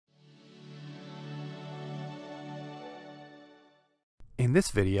In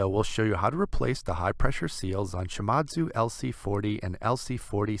this video, we'll show you how to replace the high-pressure seals on Shimadzu LC-40 and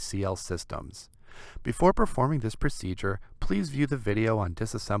LC-40 CL systems. Before performing this procedure, please view the video on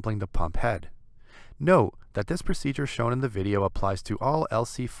disassembling the pump head. Note that this procedure shown in the video applies to all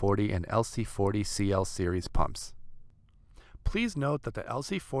LC-40 and LC-40 CL series pumps. Please note that the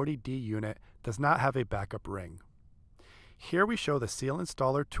LC-40D unit does not have a backup ring. Here we show the seal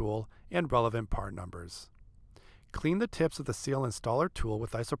installer tool and relevant part numbers. Clean the tips of the seal installer tool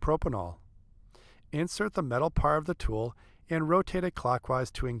with isopropanol. Insert the metal part of the tool and rotate it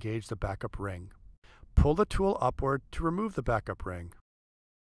clockwise to engage the backup ring. Pull the tool upward to remove the backup ring.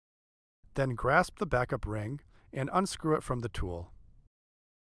 Then grasp the backup ring and unscrew it from the tool.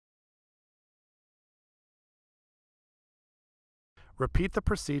 Repeat the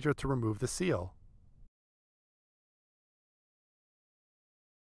procedure to remove the seal.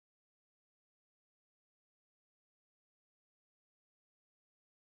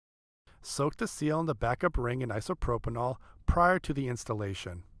 Soak the seal and the backup ring in isopropanol prior to the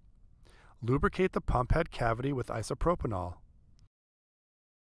installation. Lubricate the pump head cavity with isopropanol.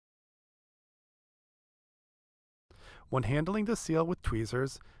 When handling the seal with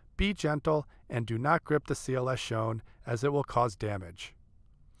tweezers, be gentle and do not grip the seal as shown, as it will cause damage.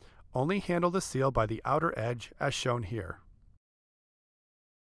 Only handle the seal by the outer edge as shown here.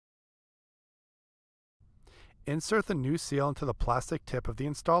 Insert the new seal into the plastic tip of the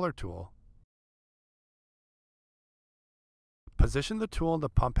installer tool. Position the tool in the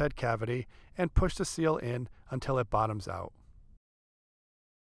pump head cavity and push the seal in until it bottoms out.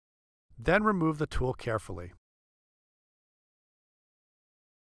 Then remove the tool carefully.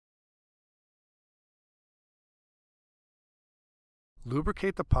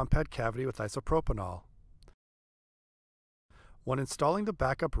 Lubricate the pump head cavity with isopropanol. When installing the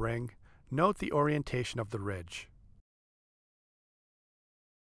backup ring, note the orientation of the ridge.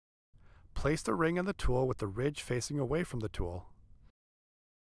 Place the ring on the tool with the ridge facing away from the tool.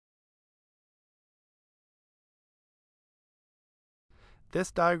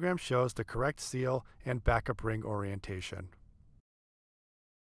 This diagram shows the correct seal and backup ring orientation.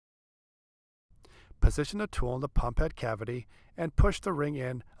 Position the tool in the pump head cavity and push the ring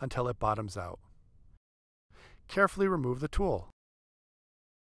in until it bottoms out. Carefully remove the tool.